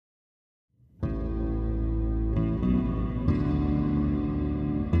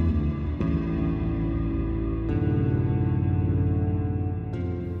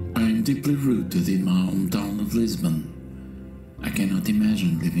am deeply rooted in my hometown of Lisbon. I cannot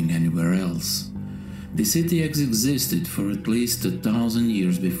imagine living anywhere else. The city has existed for at least 1,000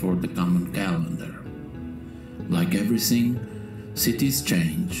 years before the common calendar. Like everything, cities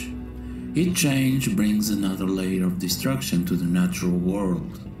change. Each change brings another layer of destruction to the natural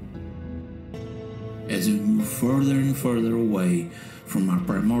world. As we move further and further away from our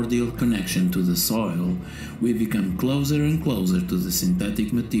primordial connection to the soil, we become closer and closer to the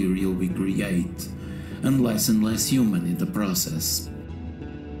synthetic material we create, and less human in the process.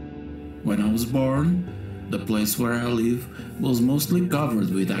 When I was born, the place where I live was mostly covered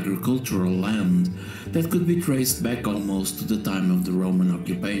with agricultural land that could be traced back almost to the time of the Roman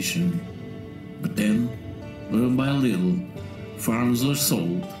occupation. But then, little by little, farms were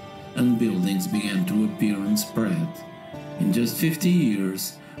sold and buildings began to appear and spread. In just 50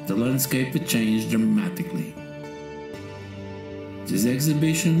 years, the landscape had changed dramatically. This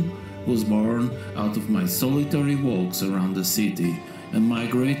exhibition was born out of my solitary walks around the city and my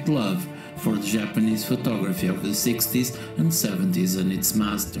great love for the Japanese photography of the 60s and 70s and its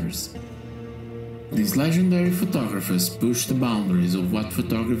masters. These legendary photographers pushed the boundaries of what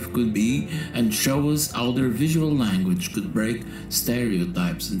photography could be and show us how their visual language could break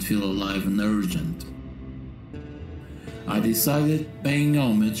stereotypes and feel alive and urgent. I decided paying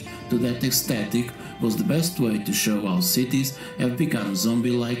homage to that aesthetic was the best way to show how cities have become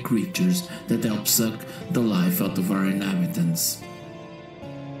zombie-like creatures that help suck the life out of our inhabitants.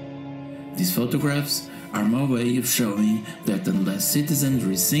 These photographs are my way of showing that unless citizens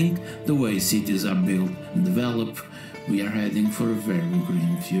rethink the way cities are built and develop, we are heading for a very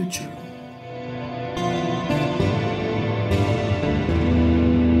green future.